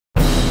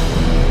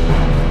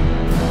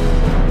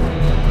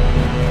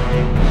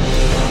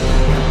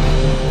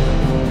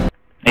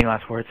Any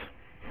last words?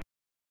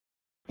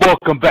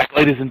 Welcome back,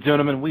 ladies and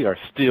gentlemen. We are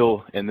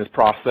still in this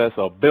process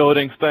of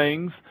building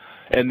things.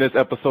 In this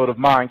episode of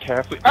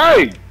Minecast,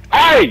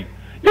 hey,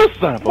 you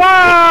son of a...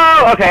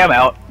 Whoa! Okay, I'm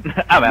out.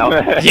 I'm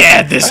out.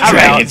 Yeah, this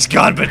dragon's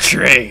gone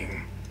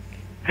betraying.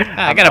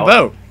 I got a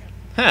bow.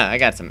 Huh, I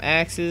got some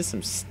axes,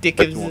 some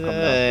sticks,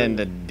 and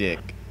a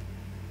dick.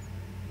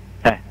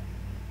 Hey,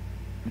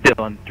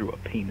 Dylan drew a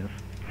penis.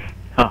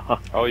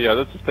 Oh yeah,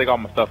 let's just take all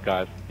my stuff,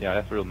 guys. Yeah,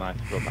 that's real nice,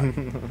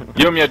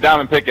 Give me a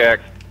diamond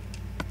pickaxe.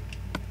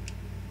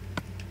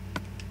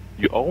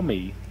 You owe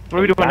me. What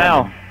are we doing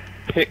now?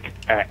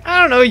 Pickaxe. I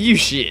don't know, you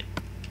shit.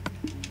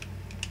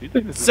 You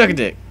think this Suck a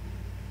dick.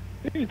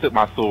 You took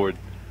my sword.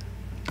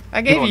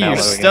 I gave you your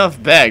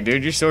stuff back,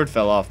 dude. Your sword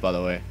fell off, by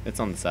the way. It's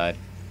on the side.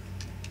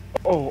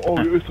 Oh,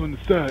 it's on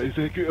the side. Is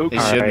that good? Okay.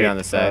 It should be on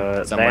the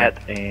side somewhere.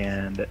 That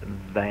and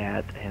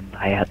that and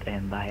that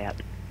and that.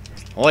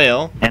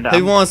 Well,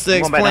 who wants to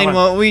explain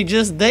what we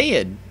just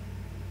did?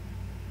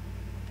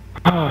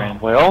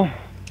 Well,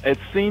 it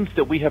seems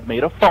that we have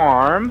made a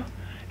farm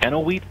and a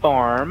wheat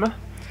farm,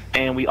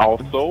 and we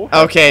also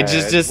okay,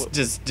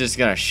 just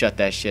gonna shut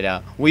that shit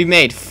out. We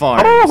made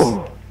farms.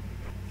 Oh.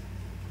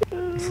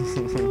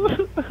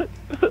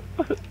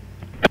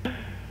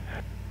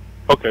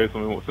 Okay,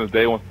 so since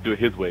Dave wants to do it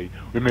his way,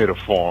 we made a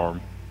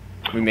farm.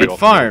 We made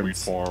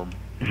farms.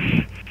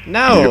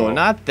 No,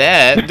 not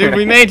that. Dude,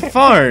 we made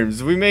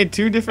farms. We made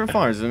 2 different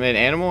farms. We made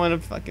animal and a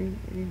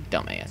fucking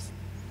dumbass.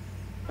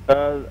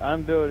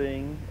 I'm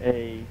building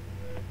a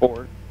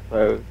fort,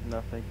 so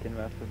nothing can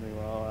mess with me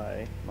while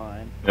I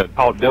mine. Yeah,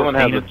 Dylan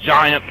has a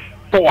giant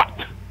fort.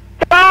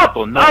 Oh,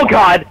 oh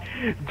God!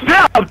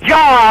 Oh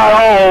God!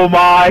 Oh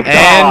my God!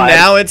 And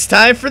now it's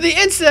time for the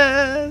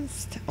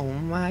incest. Oh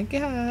my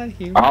God!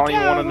 Here we I don't go.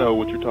 even want to know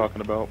what you're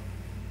talking about.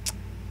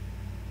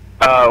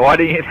 Why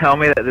didn't you tell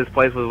me that this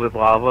place was with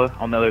lava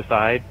on the other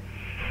side?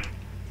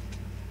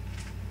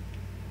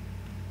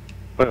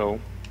 Well,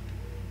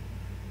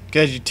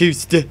 Cause you're too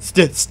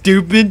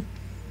stupid.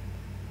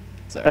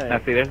 Sorry.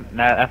 Now see,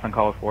 that's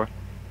uncalled for.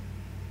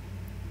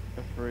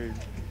 That's rude.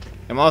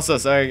 I'm also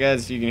sorry,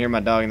 guys, if you can hear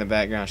my dog in the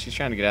background. She's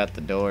trying to get out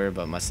the door,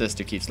 but my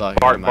sister keeps locking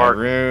me in my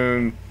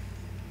room.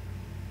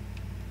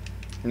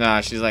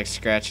 Nah, she's like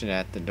scratching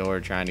at the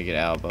door trying to get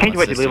out, but Can't you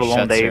my wait to sister live alone,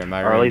 shuts her Dave, in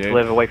my or at room, least dude.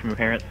 live away from your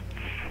parents?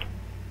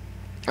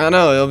 I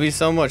know, it'll be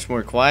so much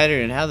more quieter,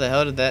 and how the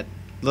hell did that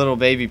little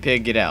baby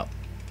pig get out?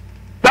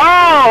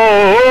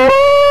 Oh!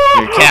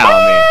 Your cow,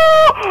 I mean.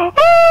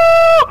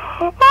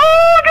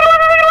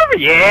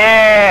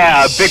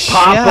 Yeah, big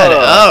papa. Shut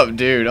up,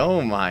 dude.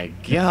 Oh my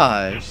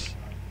gosh.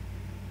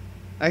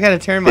 I gotta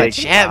turn my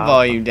chat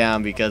volume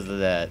down because of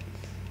that.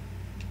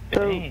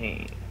 So,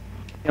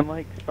 can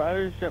like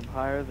spiders jump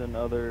higher than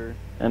other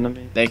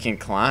enemies? They can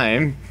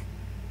climb.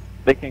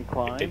 They can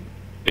climb?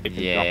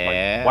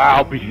 Yeah.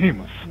 Wow,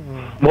 behemoths.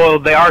 Well,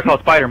 they are called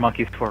spider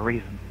monkeys for a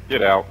reason.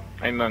 Get out.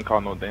 Ain't nothing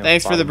called no damn.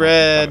 Thanks for the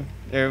bread.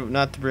 Or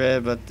not the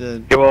bread, but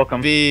the You're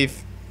welcome.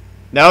 beef.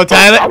 No,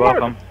 Tyler. You're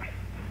welcome.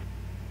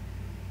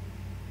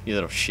 You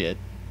little shit.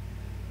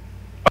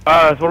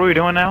 So what are we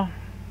doing now?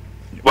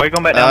 Why are you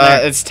going back down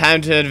there? It's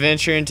time to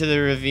adventure into the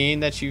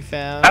ravine that you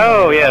found.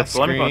 Oh yes,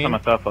 let me put some of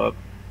my stuff up.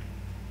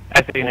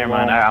 Actually, never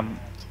mind. I'm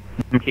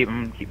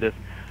keep this.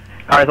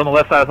 All right, so on the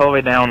left side, it's all the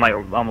way down, like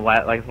on the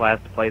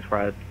last place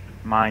where I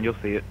mined. You'll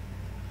see it.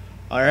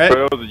 All right.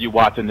 For those of you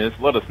watching this,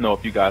 let us know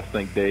if you guys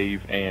think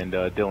Dave and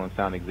Dylan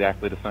sound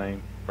exactly the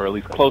same, or at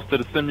least close to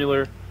the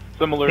similar.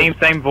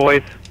 Same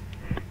voice.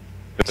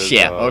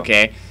 Yeah.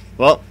 Okay.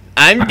 Well,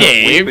 I'm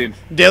Dave.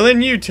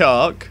 Dylan, you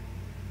talk.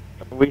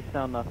 We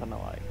sound nothing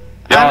alike.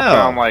 Y'all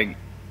sound like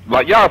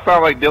y'all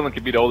sound like Dylan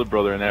could be the older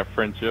brother in that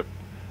friendship.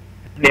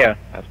 Yeah.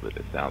 That's what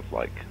it sounds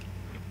like.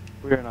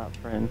 We're not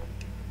friends.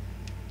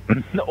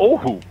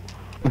 Oh.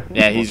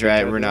 Yeah, he's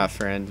right. We're not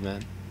friends,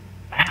 man.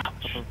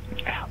 Ouch.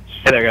 Ouch.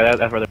 Yeah, there you go.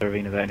 That's where the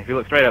ravine is at. And if you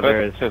look straight up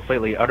there, it's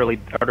completely,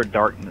 utter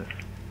darkness.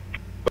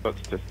 That's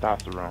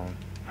testosterone.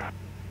 I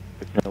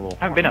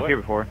haven't been up here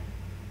before.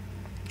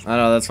 I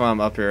know, that's why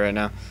I'm up here right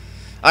now.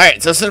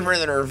 Alright, so since we're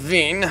in the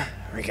ravine,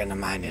 we're gonna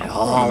mine it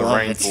all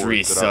of its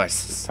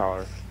resources.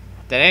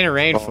 That ain't a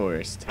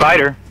rainforest.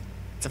 Spider.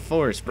 It's a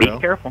forest, bro.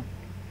 Be careful.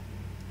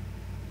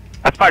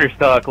 That spider's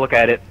stuck. Look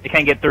at it. It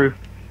can't get through.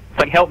 It's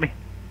like, help me.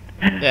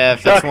 Yeah,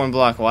 if it's 1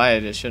 block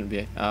wide, it shouldn't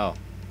be. Oh.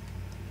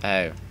 Oh.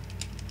 It's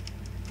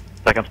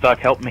like I'm stuck.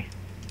 Help me.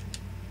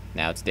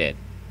 Now it's dead.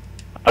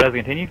 Oh, does it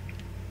continue?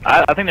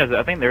 I think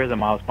there is a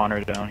mob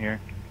spawner down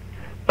here.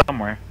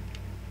 Somewhere.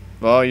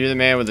 Well, you're the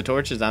man with the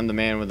torches, I'm the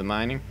man with the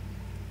mining.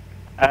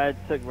 I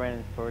took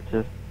Brandon's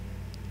torches.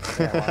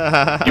 You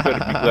better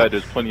be glad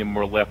there's plenty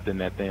more left in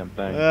that damn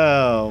thing.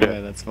 Oh,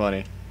 man, that's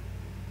funny.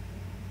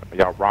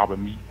 Y'all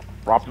robbing me.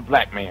 Rob the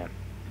black man.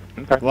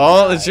 Okay.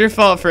 Well, it's your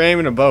fault for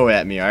aiming a bow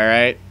at me,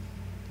 alright?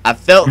 I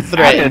felt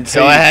threatened,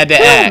 so I had to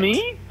act.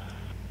 Me?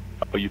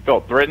 Oh, you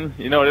felt threatened?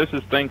 You know, there's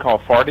this thing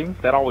called farting.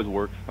 That always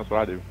works. That's what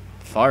I do.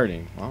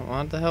 Farting?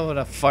 What the hell would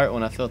I fart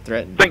when I feel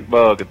threatened? Stink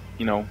bug.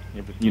 You know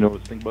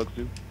what stink bugs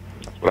do?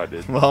 That's what I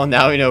did. Well,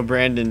 now we know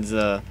Brandon's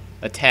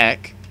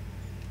attack.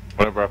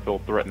 Whenever I feel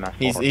threatened, I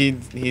fart.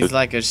 He's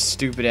like a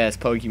stupid ass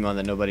Pokemon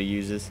that nobody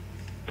uses.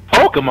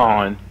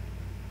 Pokemon?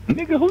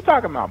 Nigga, who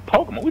talking about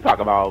Pokemon? We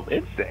talking about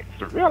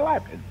insects, real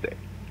life insects.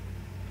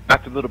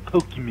 Not the little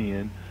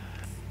Pokemon.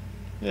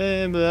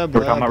 Eh, blah, We're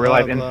blah, talking about real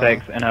life blah, blah.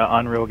 insects in an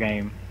Unreal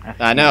game.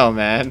 I know,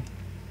 man.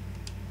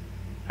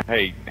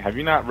 Hey, have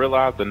you not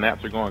realized the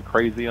gnats are going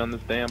crazy on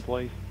this damn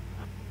place?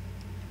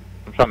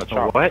 I'm trying to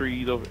chop What?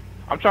 trees over.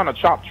 I'm trying to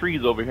chop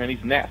trees over here, and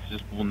these gnats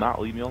just will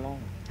not leave me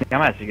alone. I'm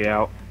gonna have to get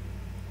out.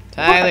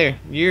 Tyler,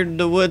 you're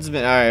the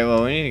woodsman. All right,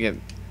 well, we need to get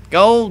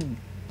gold.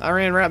 I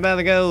ran right by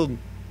the gold.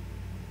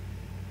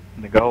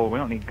 The gold. We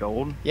don't need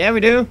gold. Yeah, we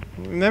do.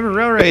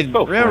 Remember It's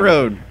so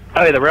railroad.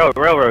 Oh, yeah, the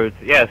railroads.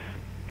 Yes.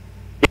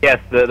 Yes,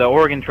 the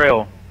Oregon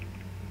Trail.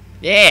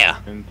 Yeah.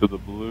 Into the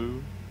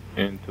blue,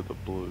 into the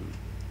blue.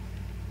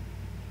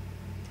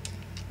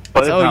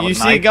 Oh, So you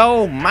see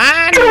gold,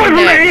 mine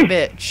Away that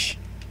bitch.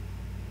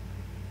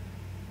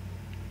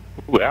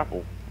 Ooh,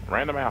 apple.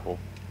 Random apple.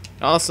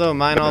 Also,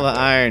 mine all the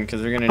iron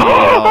because we're gonna need it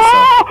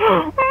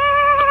also.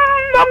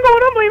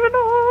 I'm leaving.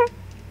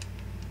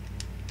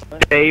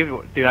 Dave,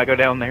 do not go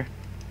down there.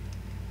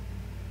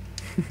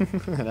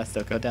 Did I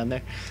still go down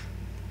there?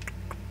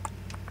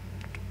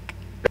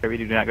 Dave,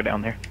 do not go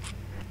down there.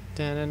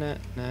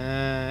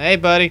 Da-na-na-na. Hey,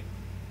 buddy.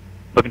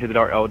 Look into the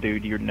dark. Oh,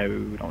 dude, no,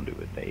 don't do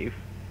it, Dave.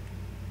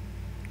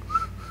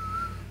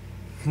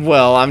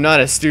 Well, I'm not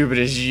as stupid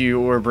as you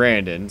or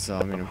Brandon, so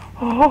I mean,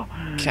 Oh,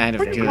 kind of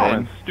What are you good.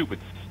 calling stupid?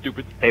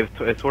 Dave,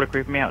 it's sort of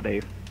creeping me out,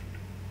 Dave.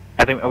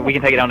 I think we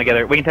can take it down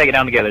together. We can take it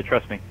down together.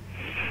 Trust me.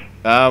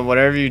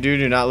 Whatever you do,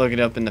 do not look it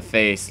up in the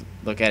face.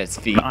 Look at its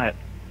feet. Not.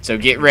 So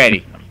get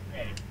ready.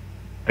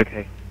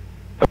 Okay.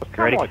 That's kind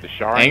Ready? of like the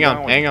shower. Hang on,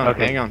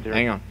 Okay.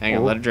 hang on.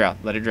 Let it drop.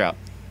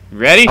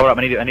 Ready? Hold up.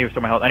 I need to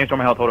restore my health.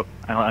 Hold up.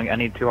 I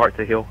need 2 hearts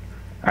to heal.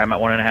 Alright, I'm at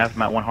 1.5.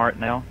 I'm at 1 heart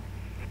now.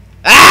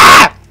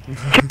 Ah! Kill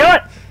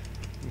it!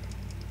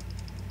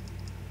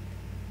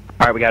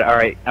 Alright, we got it.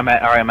 Alright, I'm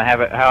gonna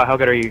have it. How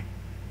good are you?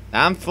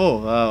 I'm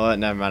full. Oh,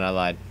 never mind. I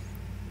lied.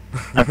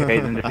 Okay,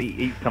 then just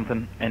eat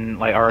something and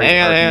like already.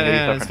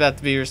 Hang on. It's about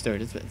to be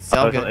restored. It's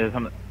all good.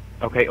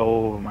 Okay.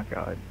 Oh my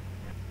god.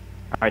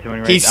 Alright,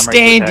 so He's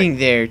standing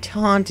there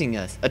taunting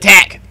us.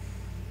 Attack!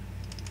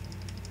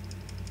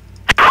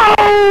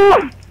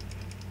 Oh!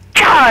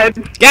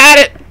 God! Got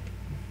it!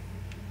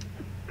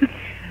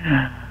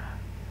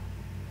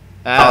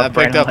 I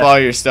picked up all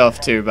your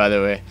stuff too, by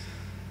the way.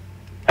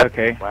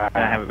 Okay. Can I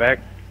have it back?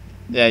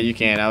 Yeah, you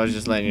can. I was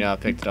just letting you know I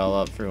picked it all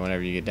up for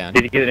whenever you get down.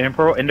 Did you get an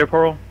ender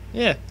pearl?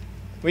 Yeah.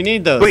 We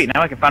need those. Sweet,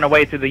 now I can find a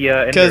way to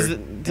the Because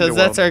ender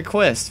that's world. our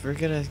quest. We're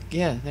gonna,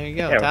 yeah, there you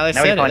go. Yeah, Tyler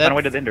now we said can it. find a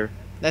way to the ender.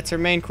 That's our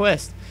main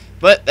quest.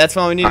 But that's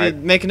why we need to Alright.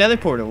 make another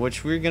portal,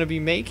 which we're gonna be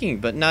making,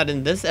 but not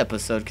in this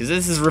episode, because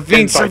this is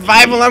Ravine Invite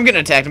Survival. me. I'm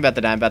getting attacked. I'm about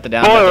to die. I'm about to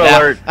die. Spoiler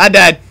alert. I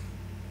died.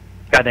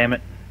 God damn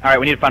it. Alright,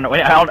 we need to find a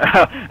way. I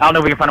don't know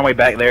if we can find a way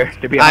back there,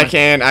 to be I honest.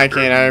 can.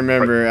 I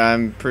remember.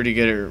 I'm pretty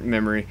good at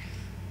memory.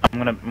 I'm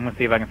gonna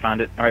see if I can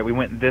find it. Alright, we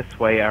went this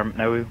way.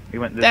 No, we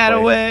went this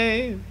That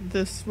way. away.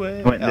 This way.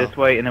 We went this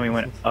way, and then we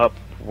went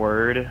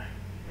upward.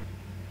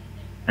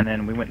 And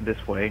then we went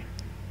this way.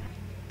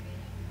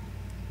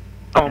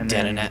 Oh, And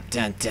Dun, then dun,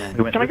 dun, dun.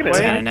 we went Can I this get a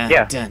way. Dun, dun,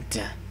 Yeah. dun,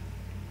 dun.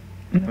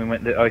 We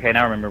went. Okay,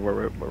 now I remember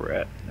where we're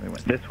at. Then we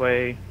went this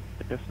way.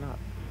 I guess not.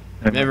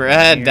 then we Remember, went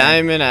I had here.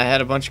 diamond, I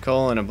had a bunch of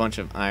coal, and a bunch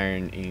of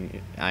iron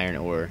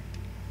ore.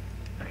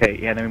 Okay,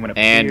 yeah. Then we went up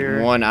And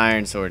here. one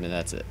iron sword, and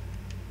that's it.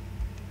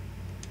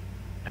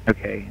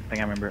 Okay, I think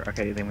I remember.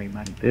 Okay, then we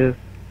mined this.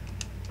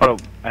 Oh,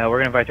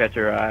 we're gonna invite you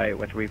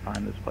after we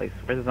find this place.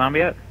 Where's the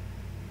zombie at?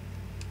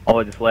 Oh,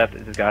 it just left.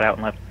 It just got out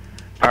and left.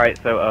 All right,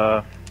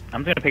 so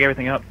I'm just gonna pick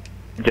everything up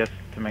just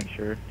to make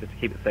sure, just to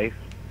keep it safe.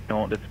 It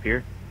won't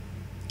disappear.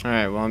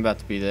 Alright, well, I'm about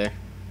to be there.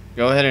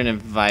 Go ahead and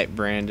invite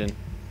Brandon.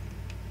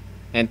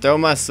 And throw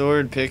my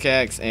sword,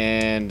 pickaxe,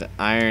 and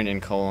iron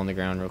and coal on the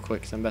ground real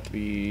quick, 'cause I'm about to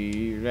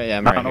be right. Yeah,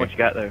 I'm I right don't know here. what you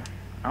got though.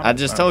 I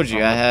just told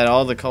you I had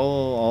all the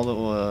coal, all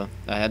the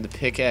I had the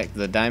pickaxe,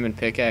 the diamond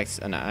pickaxe,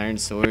 and the iron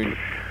sword.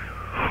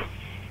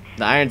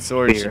 The iron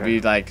sword should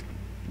be like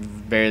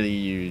barely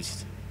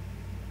used.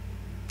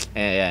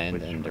 And yeah,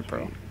 and then the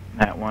pearl.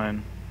 That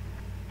one.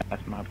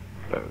 That's my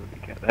bow.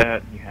 You got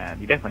that.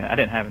 You definitely. I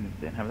didn't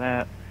have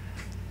that.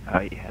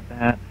 You had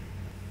that.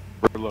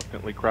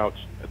 Reluctantly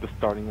crouched at the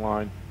starting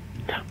line,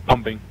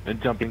 pumping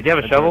and jumping. Did you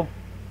have a shovel?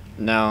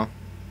 No.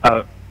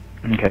 Oh.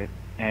 Okay.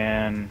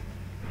 And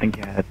I think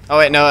you had. Oh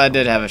wait, no, I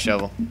did have a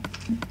shovel.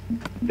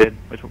 Did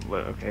which one?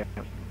 Okay.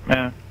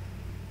 Yeah.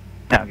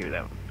 I'll give you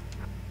that one.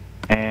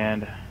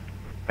 And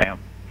bam.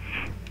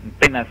 I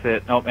think that's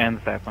it. Oh, and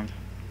the saplings.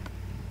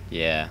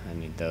 Yeah, I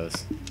need those.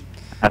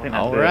 I think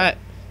that's All it. right.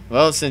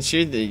 Well, since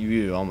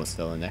you almost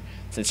fell in there.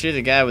 Since you're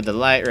the guy with the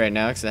light right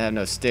now, 'cause I have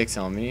no sticks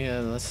on me,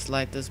 let's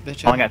light this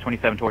bitch I only up. got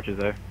 27 torches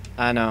though.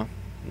 I know.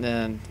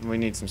 Then we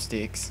need some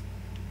sticks.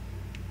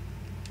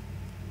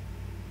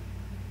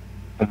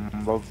 I Be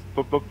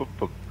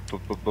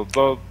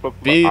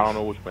don't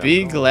know which way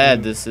be I'm going.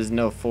 glad this is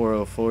no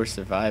 404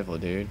 survival,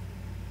 dude.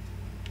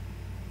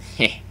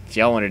 If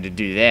y'all wanted to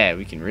do that,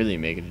 we can really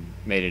make it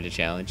made it a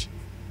challenge.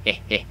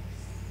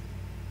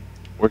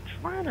 We're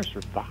trying to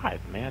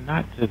survive, man,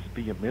 not just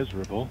be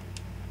miserable.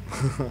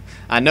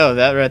 I know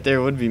that right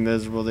there would be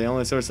miserable. The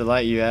only source of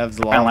light you have is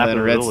lava and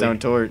a redstone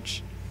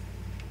torch.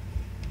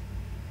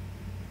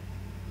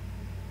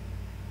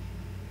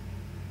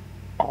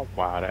 Oh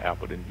wow, that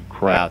apple didn't do Wow,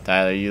 crap.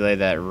 Tyler, you laid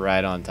that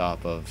right on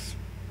top of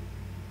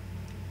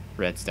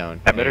redstone.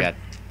 That better?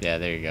 Yeah,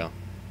 there you go.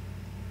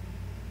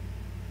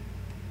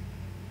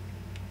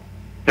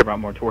 They brought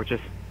more torches.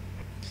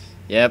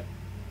 Yep.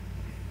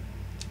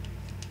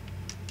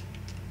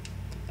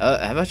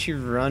 How about you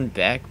run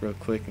back real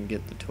quick and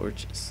get the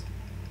torches?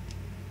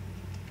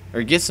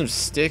 Or get some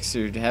sticks,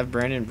 or have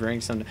Brandon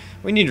bring some.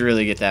 We need to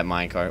really get that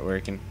minecart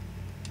working.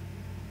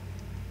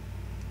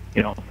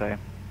 You don't say.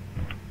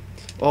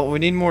 Well, we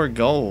need more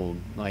gold.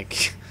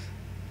 Like,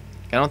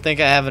 I don't think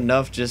I have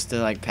enough just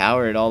to like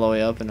power it all the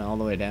way up and all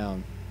the way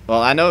down.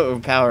 Well, I know it will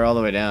power all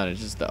the way down.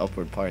 It's just the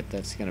upward part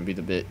that's gonna be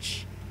the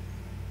bitch.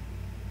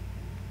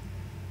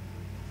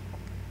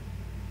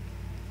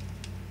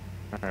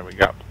 Alright, we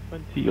got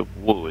plenty of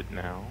wood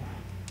now.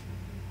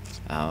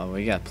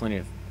 We got plenty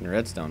of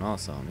redstone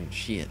also. I mean,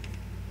 shit.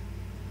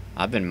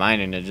 I've been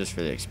mining it just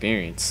for the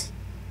experience.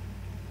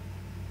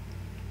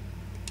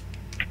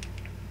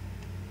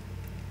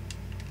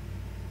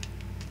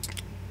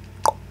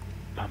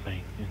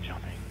 Jumping and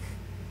jumping.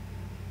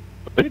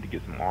 I need to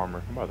get some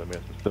armor. I'm about to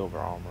make some silver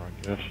armor,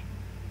 I guess.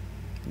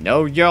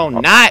 No, you're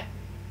not.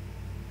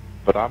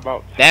 But I'm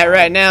about to That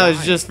right now is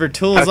die. just for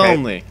tools Okay.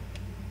 only.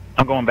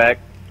 I'm going back.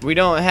 We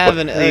don't have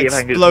an Let's see if I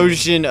can get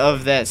explosion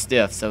of that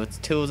stuff, so it's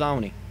tools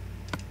only.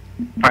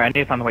 Alright, I need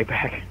to find the way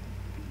back.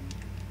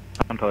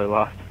 I'm totally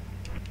lost.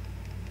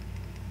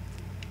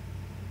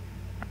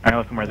 I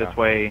know somewhere this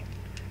way.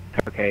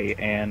 Okay,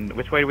 and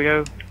which way do we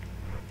go?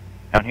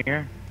 Down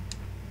here?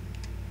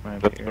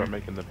 Right Let's here. start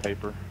making the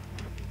paper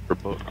for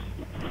books.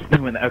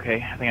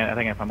 Okay, I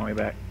think I found my way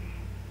back.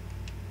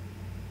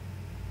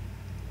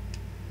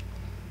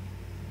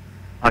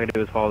 All I can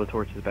do is follow the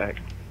torches back.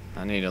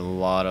 I need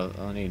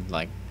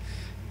like,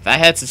 if I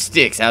had some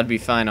sticks, I'd be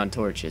fine on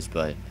torches,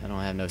 but I don't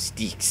have no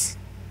sticks.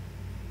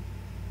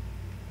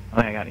 I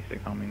don't think I got any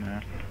sticks on me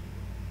now.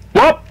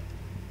 Whoop!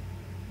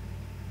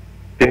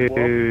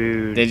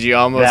 Dude. Did you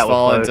almost that was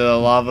fall close. into the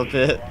lava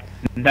pit?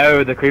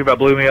 No, the creeper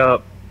blew me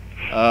up.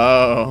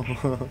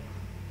 Oh.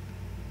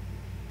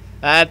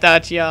 I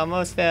thought you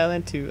almost fell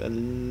into a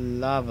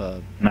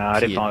lava No, I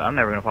didn't pit. fall. I'm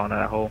never gonna fall into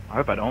that hole. I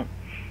hope I don't.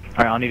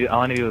 Alright, all I need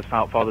to do is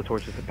follow the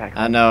torches and back.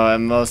 I know,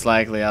 and most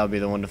likely I'll be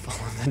the one to fall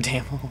in the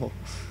damn hole.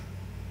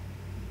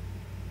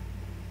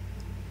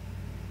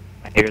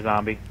 I hear a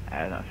zombie.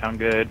 That doesn't sound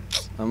good.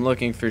 I'm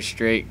looking for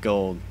straight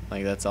gold.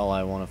 Like, that's all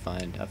I want to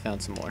find. I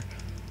found some more.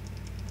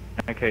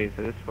 Okay,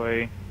 so this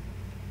way.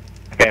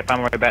 Okay, I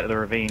found my way back to the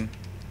ravine.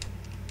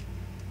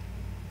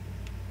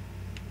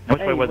 Which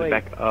Hey, way was wait. it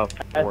back I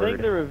think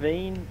upward? the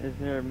ravine is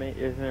near me.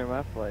 Is near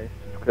my place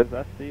because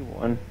I see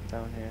one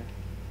down here.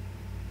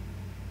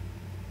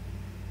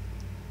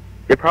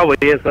 It probably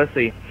is. Let's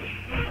see.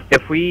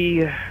 If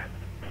we...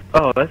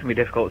 Oh, that's going to be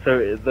difficult.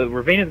 So the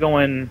ravine is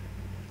going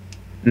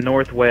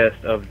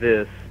northwest of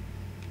this.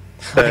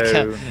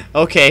 So...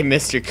 Okay,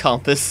 Mr.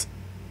 Compass.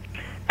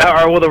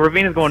 well, the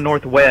ravine is going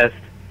northwest,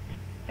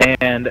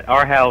 and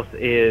our house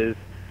is...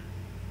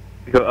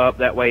 Go up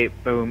that way,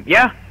 boom.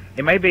 Yeah,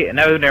 it may be...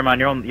 No, never mind.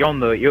 You're on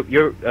the...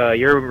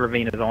 Your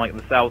ravine is on like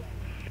the south...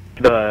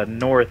 The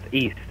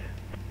northeast.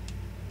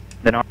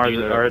 Then ours You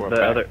know are for a the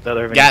fact.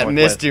 other ravine Got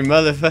northwest. Mr.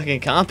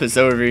 Motherfucking Compass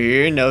over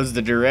here, knows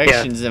the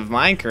directions of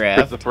Minecraft.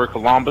 Christopher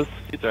Columbus,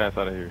 get your ass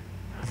out of here.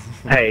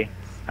 Hey,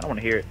 I don't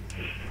want to hear it.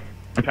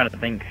 I'm trying to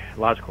think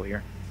logical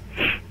here.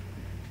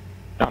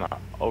 Trying to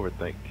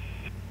overthink.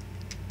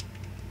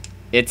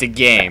 It's a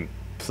game.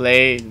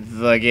 Play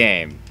the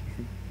game.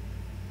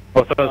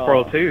 Well, so is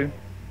World 2.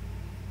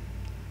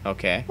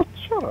 Okay.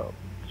 Shut up.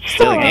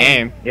 Still a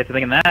game. You have to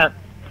think of that.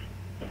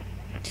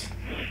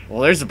 Well,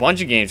 there's a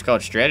bunch of games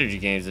called strategy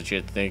games that you're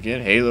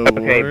thinking. Halo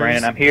Okay, Wars.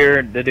 Brandon, I'm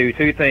here to do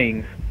two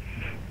things.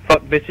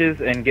 Fuck bitches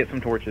and get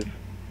some torches.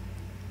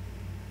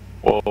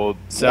 Well,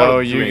 So one of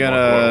the two you're ain't gonna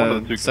work. One of the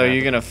gonna two so can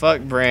you're happen. gonna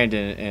fuck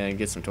Brandon and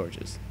get some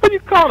torches. What you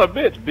call a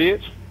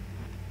bitch?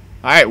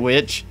 All right,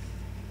 witch.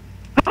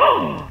 Kiss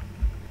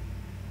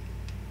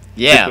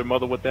Yeah, your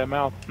mother with that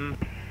mouth?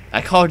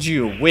 I called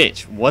you a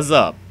witch. What's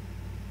up?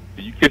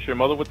 Do you kiss your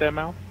mother with that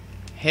mouth?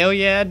 Hell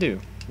yeah, I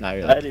do. Not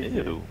really. I did.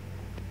 Ew.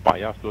 Why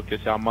y'all still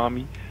kiss y'all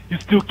mommy? You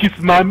still kiss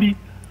mommy?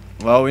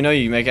 Well, we know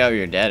you make out with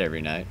your dad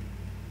every night.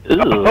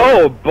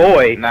 Oh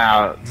boy!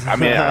 Now, I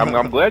mean,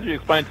 I'm glad you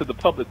explained to the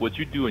public what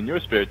you do in your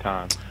spare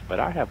time, but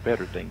I have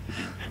better things to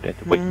do than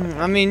to wait.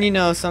 I mean, you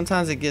know,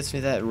 sometimes it gets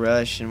me that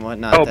rush and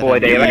whatnot. Oh that boy, I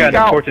Dave, I need. got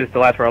enough torches to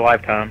last for a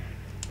lifetime.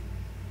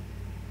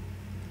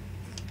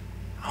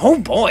 Oh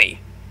boy.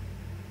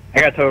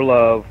 I got a total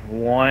of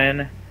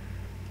 1,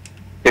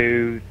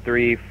 2,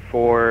 3,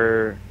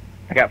 4.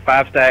 I got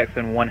 5 stacks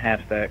and 1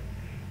 half stack.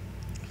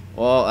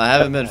 Well, I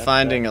haven't been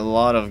finding a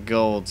lot of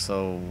gold,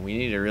 so we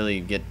need to really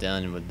get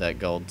done with that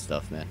gold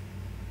stuff, man.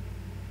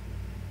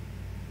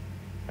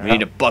 We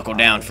need to buckle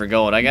down for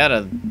gold. I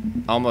got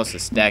almost a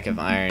stack of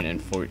iron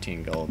and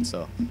 14 gold,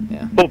 so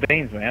yeah. Full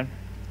beans, man.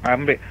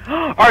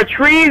 Our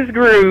trees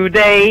grew,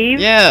 Dave.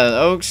 Yeah,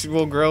 oaks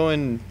will grow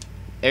in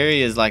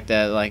areas like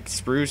that. Like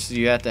spruce,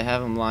 you have to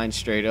have them lined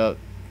straight up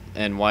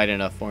and wide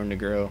enough for them to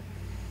grow.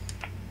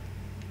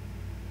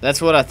 That's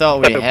what I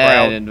thought we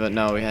had, but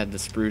no, we had the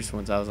spruce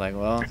ones. I was like,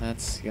 well,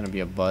 that's gonna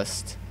be a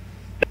bust.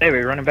 Dave, are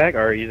you running back,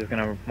 or are you just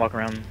gonna walk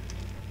around?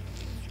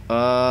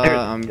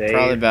 I'm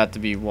probably about to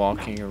be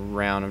walking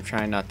around. I'm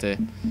trying not to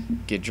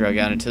get drug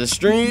out into the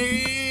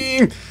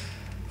stream.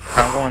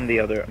 I'm going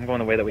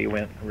the way that we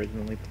went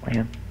originally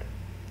planned.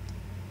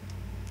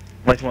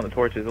 Unless you want the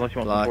torches.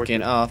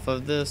 Blocking off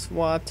of this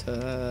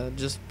water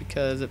just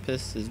because it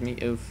pisses me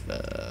off.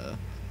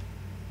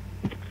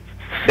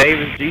 Dave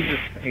is Jesus.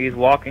 He's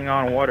walking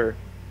on water.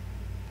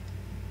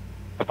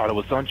 I thought it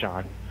was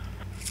sunshine.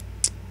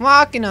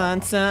 Walking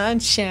on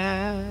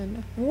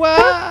sunshine.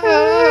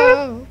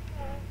 Whoa.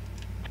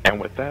 And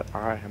with that,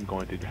 I am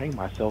going to hang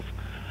myself.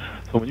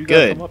 So when you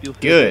guys come up, you'll see.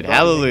 Good.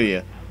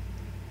 Hallelujah.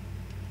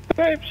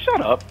 Dave,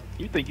 shut up.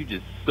 You think you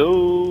just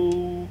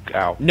soak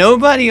out.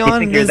 Nobody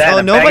on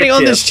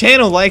this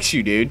channel likes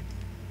you, dude.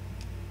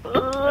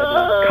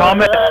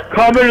 Comment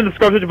in the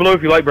description below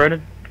if you like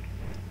Brandon.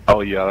 Oh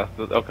yeah,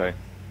 okay.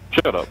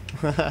 Shut up.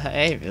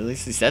 Hey, at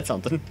least he said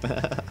something.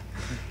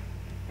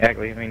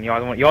 Exactly. I mean, you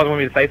always want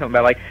me to say something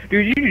about like,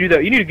 dude, you need to do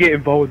that. You need to get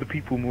involved with the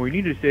people more.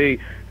 You need to say,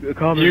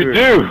 comment. You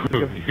do.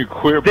 You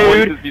queer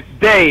boy. Dude,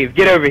 Dave,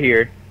 get over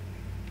here.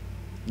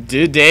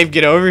 Dude, Dave,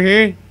 get over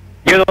here.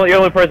 You're the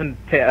only person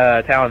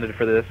talented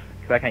for this,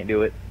 because I can't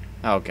do it.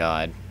 Oh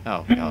God.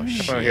 Oh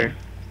shit. Come over here.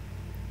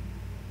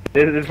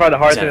 This is probably the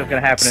hardest thing that's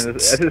gonna happen in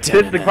this. This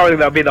is probably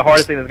gonna be the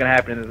hardest thing that's gonna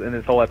happen in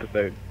this whole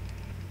episode.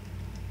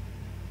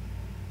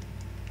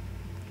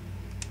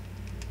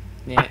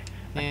 Yeah.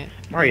 Where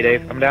are you,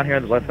 Dave? I'm down here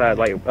on the left side,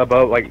 like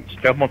above, like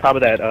jump on top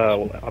of that.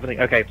 Everything.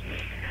 Okay.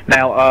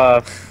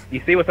 Now,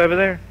 you see what's over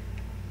there?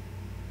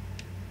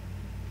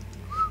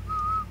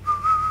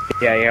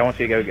 Yeah. I want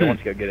you to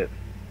go. Get it.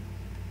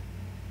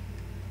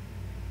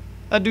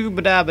 A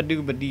dooba da ba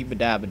dooba dee ba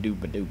da ba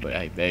dooba dooba,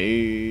 hey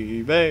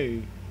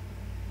baby.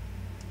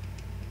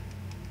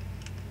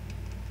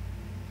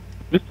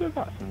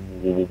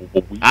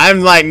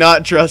 I'm like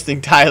not trusting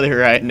Tyler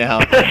right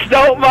now.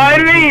 Don't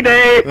mind me,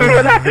 Dave.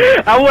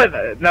 I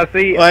wouldn't. Now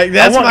see, like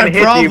that's my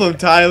problem,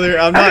 Tyler.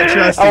 I'm not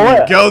trusting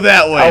you. Go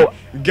that way.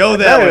 Go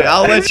that way.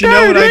 I'll let you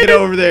know when I get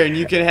over there, and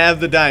you can have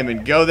the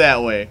diamond. Go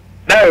that way.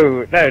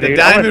 No, dude. The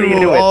diamond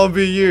will all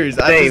be yours.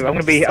 Dave, I'm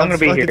gonna be here. I'm gonna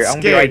be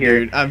right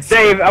here.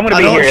 Dave, I'm gonna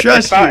be here. I don't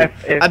trust you.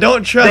 I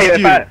don't trust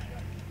you.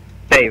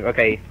 Dave,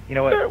 okay. You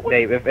know what,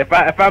 Dave? If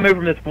I move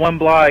from this one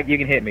block, you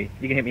can hit me.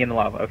 You can hit me in the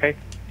lava. Okay.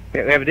 We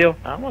have a deal.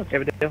 How much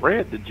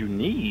bread did you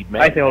need,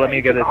 man? I say, let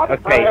me go this.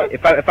 Okay.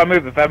 If I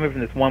move from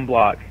this one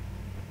block,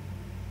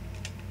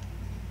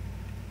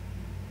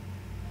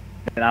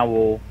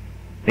 then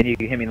then you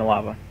can hit me in the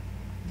lava.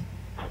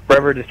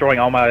 Forever destroying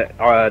all my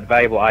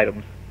valuable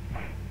items.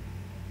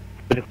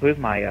 Which includes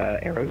my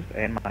arrows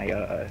and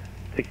my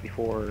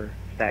 64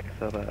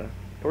 stacks of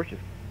torches.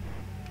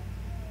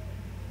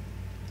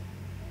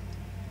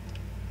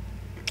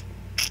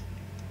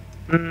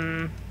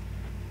 I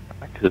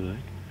could,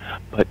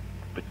 but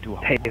do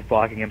I? He's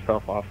blocking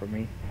himself off from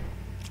me.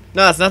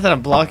 No, it's not that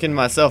I'm blocking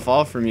myself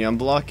off from you. I'm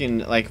blocking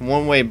like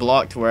one-way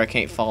block to where I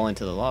can't fall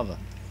into the lava.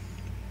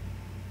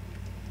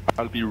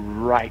 I'll be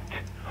right,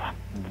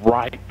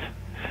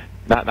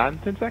 not in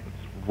 10 seconds,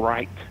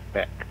 right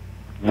back.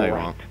 No, you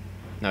won't.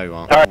 No, you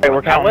won't. All right,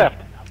 we're counting.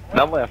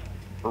 Not left,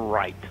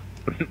 right.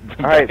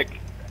 All right.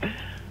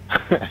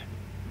 All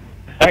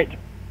right.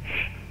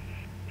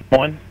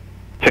 1,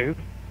 2,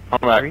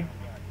 3.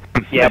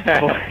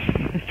 Yeah.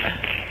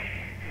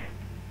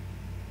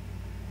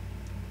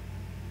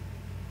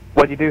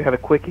 What'd you do? Have a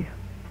quickie?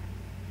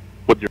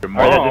 With your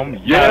mom?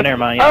 Yeah. Oh, never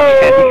mind.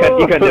 Yeah,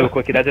 you couldn't do a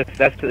quickie. That's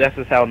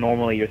just how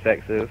normally your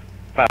sex is.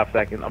 5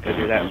 seconds. I'll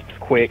do that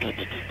quick.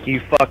 You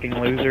fucking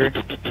loser.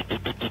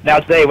 Now,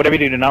 Dave, whatever you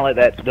do, do not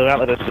let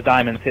the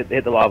diamonds hit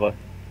the lava.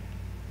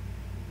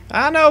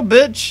 I know,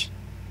 bitch.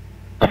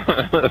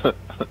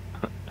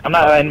 I'm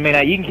not. I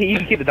mean, you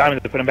can keep the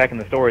diamonds and put them back in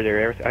the storage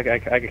area.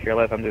 I could care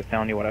less. I'm just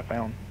telling you what I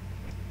found.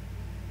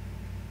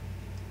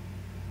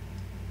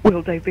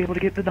 Will Dave be able to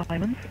get the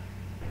diamonds?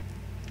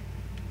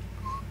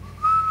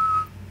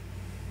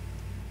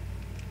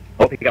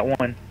 Oh, he got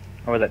one.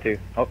 Or was that 2?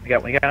 Oh, he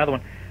got another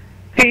one.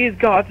 He's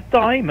got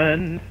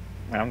diamonds.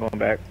 I'm going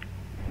back.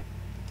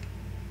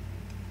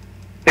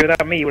 See,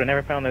 without me, you would have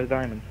never found those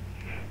diamonds.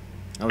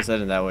 I was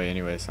heading that way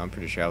anyway, so I'm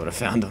pretty sure I would have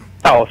found them.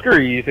 Oh, screw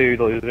you too,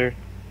 loser.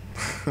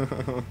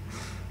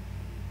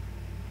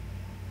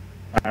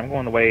 I'm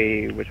going the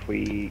way which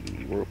we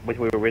were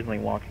originally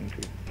walking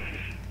to.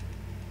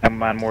 I'm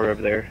mine more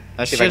over there.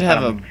 I should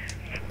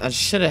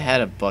have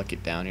had a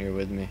bucket down here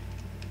with me.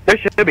 There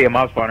should be a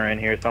mob spawner in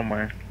here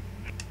somewhere.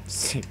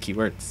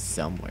 Keyword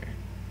somewhere.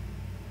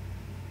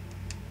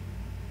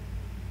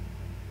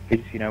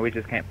 We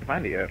just can't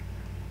find it yet.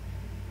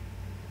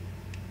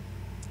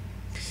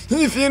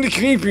 I found a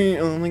creeper.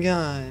 Oh my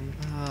god.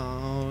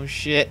 Oh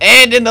shit.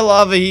 And in the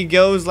lava he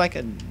goes like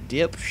a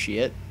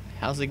dipshit.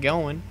 How's it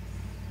going?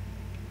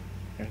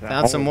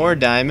 Found some more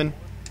diamond.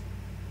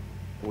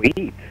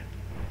 Sweet.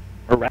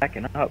 We're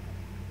racking up.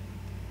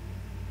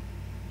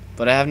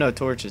 But I have no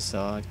torches, so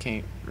I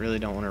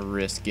don't want to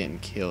risk getting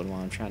killed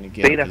while I'm trying to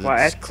get See, up, that's 'cause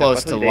why I it's asked.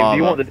 close to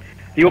lava. Do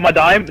you want my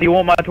dime? Do you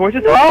want my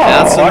torches? Oh,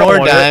 Found some I don't more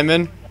want it.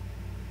 diamond.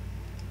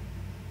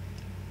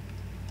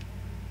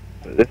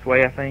 This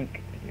way, I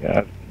think. Yeah.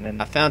 And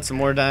then I found some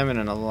more diamond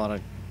and a lot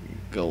of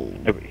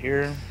gold. over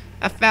here.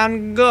 I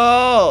found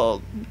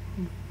gold.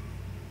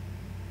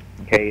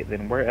 Okay,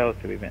 then where else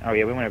did we been? Oh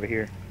yeah, we went over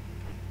here.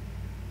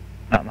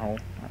 Not in the hole.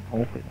 Not in the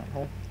hole. Please, not in the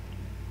hole.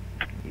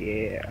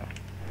 Yeah.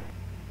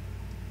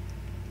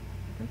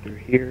 Went through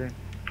here.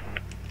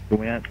 We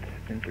went.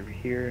 Been through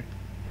here.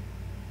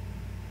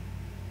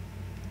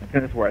 I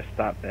think that's where I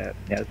stopped at.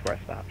 Yeah, that's where I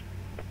stopped.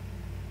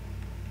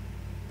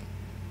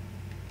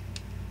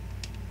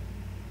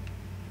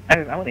 I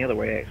went the other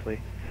way actually.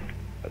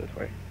 Go this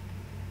way.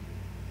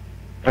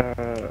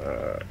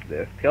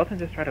 The skeleton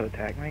just tried to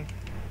attack me.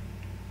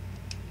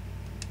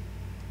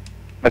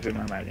 That's in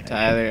my imagination.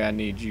 Tyler, I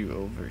need you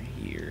over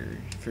here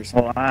for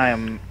some. Well,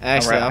 I'm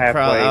Actually, right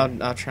halfway.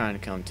 I'll try and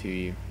come to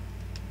you.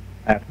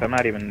 I'm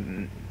not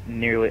even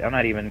nearly. I'm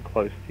not even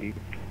close to you.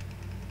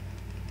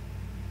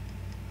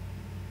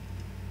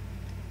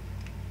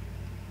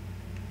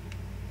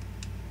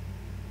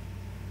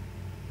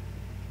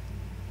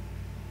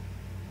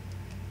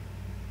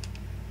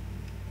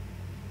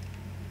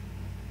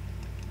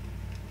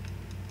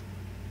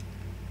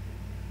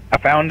 I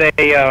found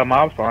a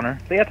mob spawner.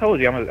 See, I told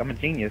you, I'm a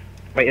genius.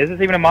 Wait, is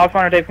this even a mob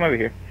spawner? Dave, come over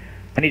here.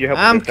 I need your help.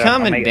 I'm with this stuff.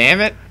 coming, damn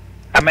it.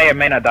 I may or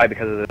may not die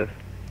because of this.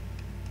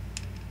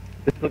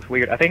 This looks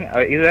weird. I think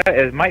either that,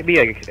 it might be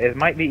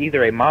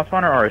either a mob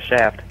spawner or a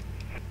shaft.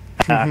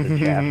 It's a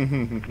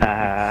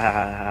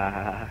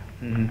shaft.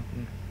 You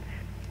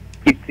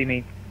see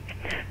me?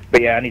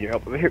 But yeah, I need your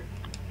help over here.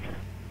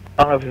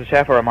 I don't know if it's a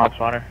shaft or a mob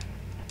spawner.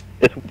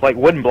 It's like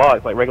wooden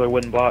blocks, like regular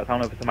wooden blocks. I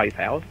don't know if it's somebody's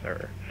house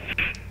or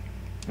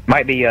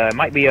might be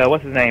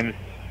what's his name?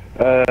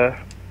 What's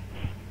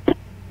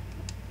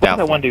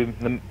that one dude?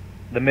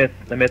 The myth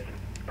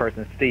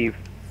person, Steve.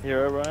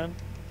 Hero Brian?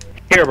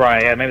 Here,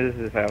 Brian. Yeah, maybe this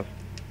is his house.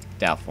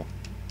 Doubtful.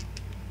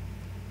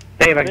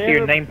 Dave, I can see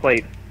your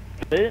nameplate.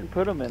 They didn't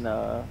put him in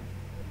No,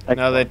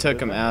 they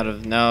took him out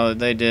of. No,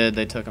 they did.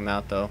 They took him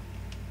out though.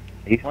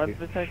 Why did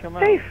they take him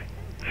out? Dave.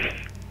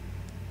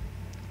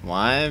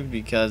 Why?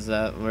 Because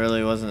that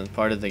really wasn't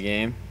part of the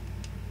game.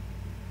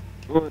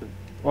 What?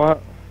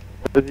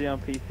 Was he on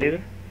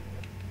PC?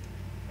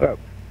 Oh.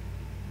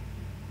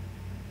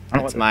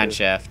 It's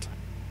Mineshaft.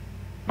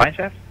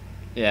 Mineshaft?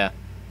 Yeah.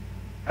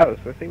 Oh,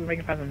 so see,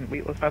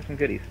 let's find some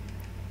goodies.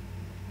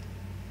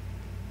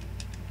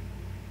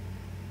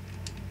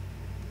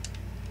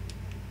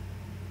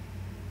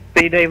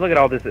 See, Dave, look at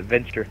all this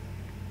adventure.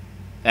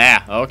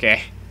 Ah,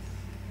 okay.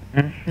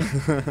 And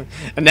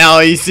now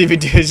all you see me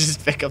do is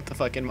just pick up the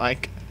fucking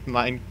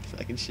mine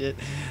fucking shit.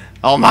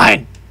 All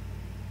mine!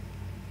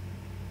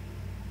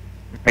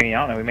 I mean, I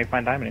don't know, we may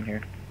find diamond in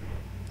here.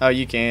 Oh,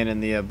 you can in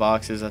the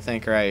boxes. I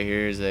think right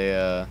here is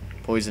a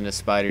poisonous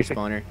spider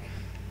spawner.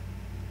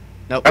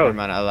 Nope, never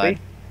mind, I lied.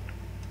 See?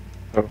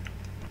 Oh.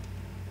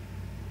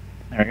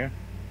 There we go.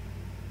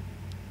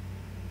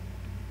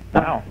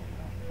 Wow.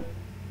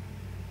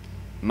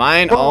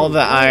 Mine all the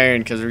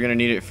iron because we're going to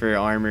need it for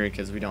armor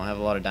because we don't have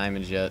a lot of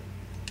diamonds yet.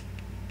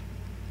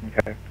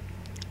 Okay.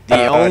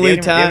 The only do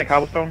you have any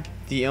cobblestone?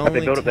 The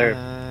only build up there.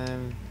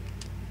 time...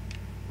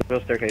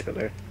 Build a staircase up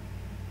there.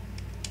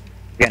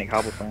 You got any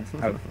cobblestone? Oh,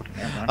 never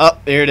mind. Oh,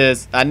 here it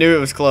is. I knew it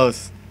was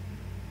close.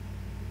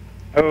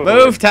 Oh.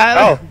 Move,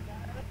 Tyler! Oh.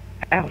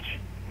 Ouch.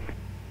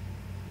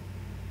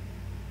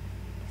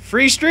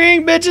 Free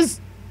string, bitches!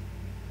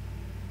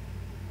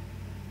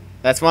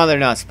 That's why they're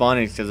not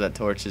spawning, because that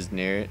torch is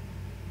near it.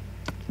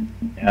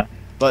 Yeah.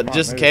 But Come on,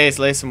 just in move. case,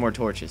 lay some more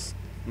torches.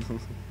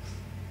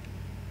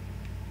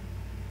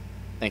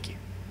 Thank you.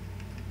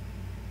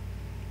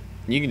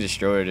 You can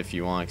destroy it if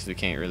you want, because we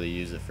can't really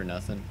use it for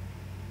nothing.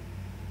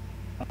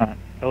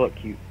 It'll look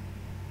cute.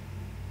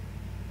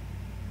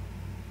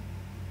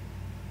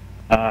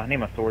 I need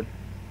my sword.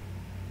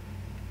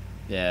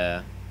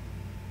 Yeah.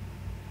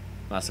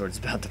 My sword's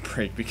about to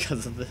break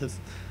because of this.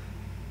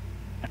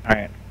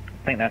 Alright.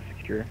 I think that's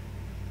secure.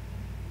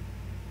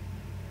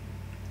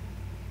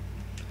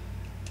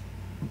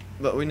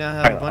 But we now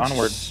have a Alright, bunch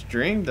onward. of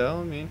string,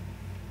 though. I mean...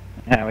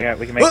 Yeah,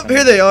 we can make Oh, some.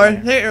 here they are!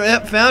 Here,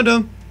 yep, found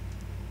them!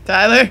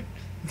 Tyler!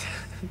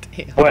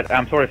 Damn. What?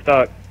 I'm sort of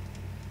stuck.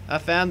 I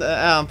found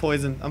I'm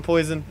poisoned. I'm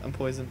poisoned. I'm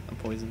poisoned. I'm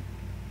poisoned.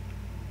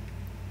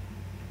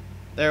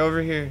 They're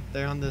over here.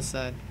 They're on this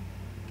side.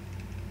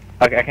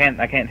 Okay, I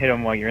can't hit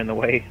them while you're in the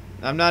way.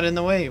 I'm not in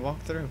the way. Walk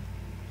through.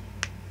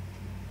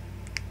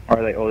 Or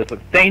are they? Oh, this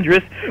looks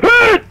dangerous.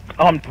 Oh,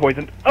 I'm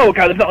poisoned. Oh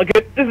god, this does not look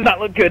good. This does not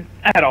look good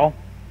at all.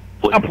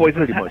 I'm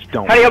poisoned. Pretty much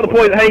don't. How do you heal the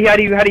poison?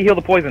 How do you heal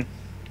the poison?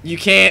 You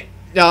can't.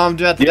 No, I'm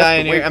about to You have die to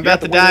in wait- here. I'm you have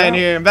about to to wait it die in out.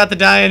 here. I'm about to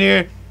die in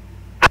here.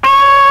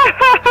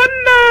 Ah,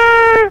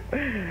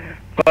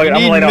 Fuck it, I'm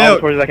gonna lay down all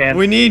the torches I can.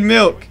 We need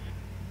milk.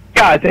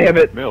 God damn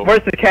it. Milk.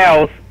 Where's the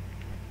cows?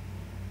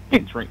 You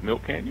can't drink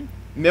milk, can you?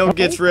 Milk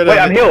gets rid of Wait,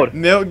 it. I'm healed.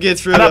 Milk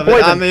gets rid I'm not of it.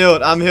 I'm poisoned.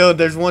 healed. I'm healed.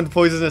 There's one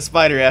poisonous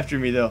spider after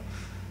me though.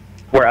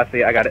 Where I see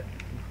it, I got it.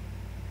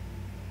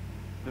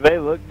 Do they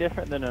look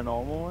different than a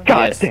normal one?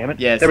 God Yes. damn it.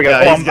 Yes. There we go.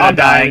 Yeah, Oh, he's gonna I'm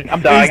dying. die.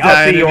 I'm dying. He's I'll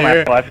dying see you in on here.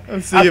 afterlife. I'll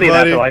I'll see you, in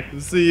buddy. afterlife. I'll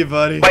see you,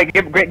 buddy. Wait,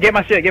 get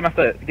my shit. Get my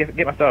stuff.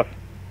 Get my stuff.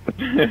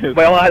 Wait,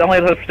 only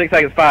have for 6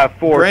 seconds. 5,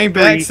 4, Bring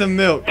 3, back some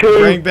milk. 2,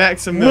 Bring back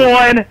some milk.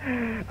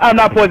 1. I'm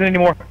not poisoned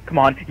anymore. Come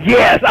on.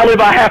 Yes, I live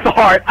by half a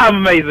heart. I'm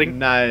amazing.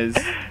 Nice.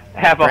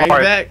 Half a Bring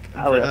heart. back.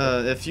 I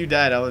live. If you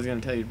died, I was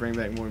gonna tell you to bring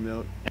back more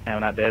milk. I'm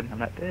not dead. I'm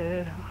not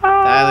dead.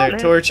 Tyler,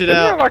 torch it Isn't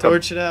out. there like a-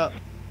 Torch it out.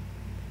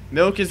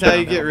 Milk is how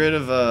you get rid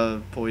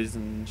of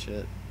poison and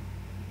shit.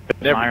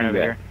 Never Iron do over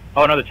that. here.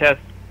 Oh, another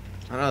chest.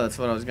 I know that's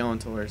what I was going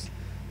towards.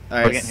 All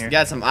We're right, getting here.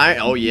 got some iron.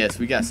 Oh yes,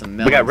 we got some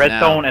melons. got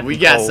redstone now. and we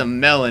some got coal. some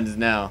melons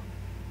now.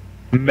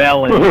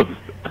 Melon.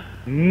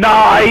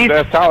 Nice.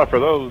 That's Tyler for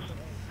those.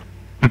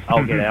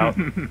 I'll get out.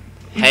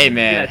 Hey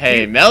man, Yeah, hey,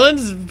 dude.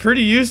 melons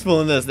pretty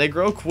useful in this. They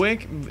grow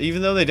quick,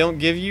 even though they don't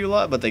give you a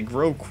lot, but they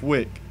grow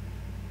quick.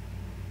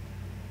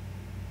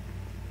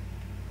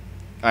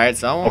 All right,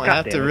 so I won't God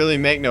have to damn it. really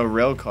make no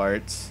rail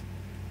carts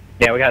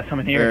Yeah, we got some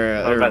in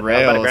here. or, I was about to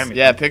rails. grab me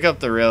Yeah, some. pick up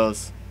the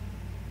rails.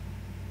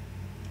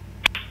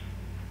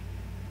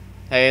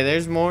 Hey,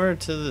 there's more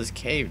to this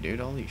cave, dude.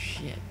 Holy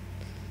shit.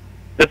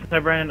 Listen,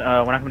 so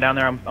Brandon, when I come down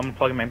there, I'm gonna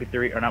plug in my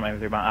MP3 or not my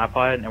MP3, my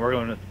iPod, and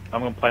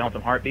I'm gonna play on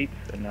some heartbeats,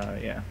 and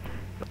yeah,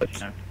 I'll let you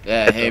know.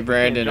 Yeah, hey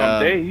Brandon.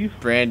 Jump Dave.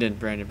 Brandon.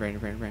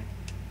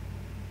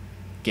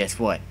 Guess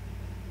what?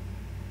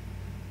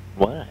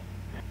 What?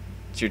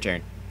 It's your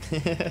turn.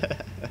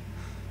 It's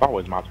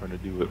always my turn to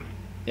do it.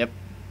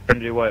 Trying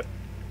to do what?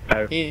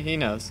 Oh, He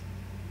knows.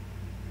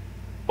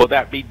 Well,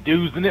 that be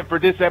doing it for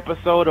this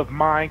episode of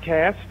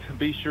Minecast.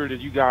 Be sure that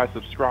you guys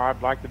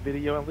subscribe, like the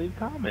video, and leave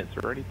comments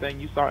or anything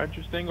you saw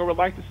interesting or would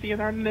like to see in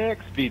our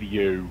next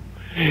video.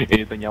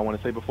 Anything y'all want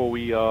to say before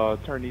we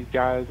turn these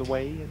guys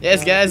away? And,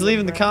 Yes, guys, do leave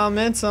in the that?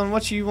 comments on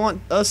what you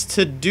want us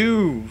to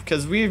do,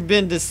 because we've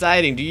been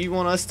deciding. Do you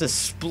want us to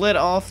split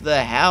off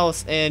the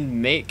house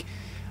and make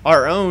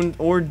our own,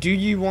 or do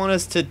you want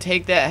us to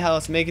take that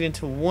house, make it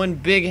into one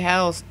big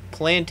house,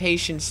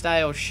 plantation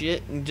style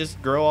shit, and just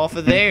grow off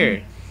of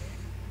there?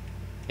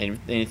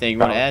 Anything you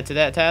want to add to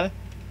that, Tyler?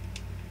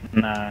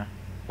 nah.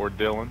 Or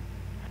Dylan.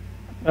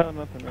 No,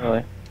 nothing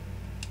really.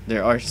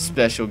 There are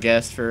special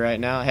guests for right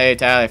now. Hey,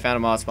 Tyler, I found a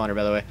mod spawner,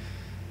 by the way.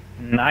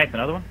 Nice,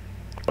 another one?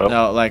 Oh.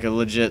 No, like a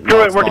legit Screw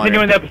mod it, we're spawner.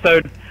 continuing the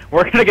episode.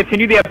 We're gonna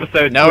continue the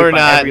episode. No, till we we're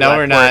find not. every No, last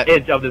we're not.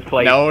 Edge of this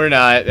place. No, we're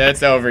not.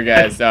 That's over,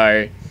 guys.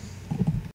 Sorry.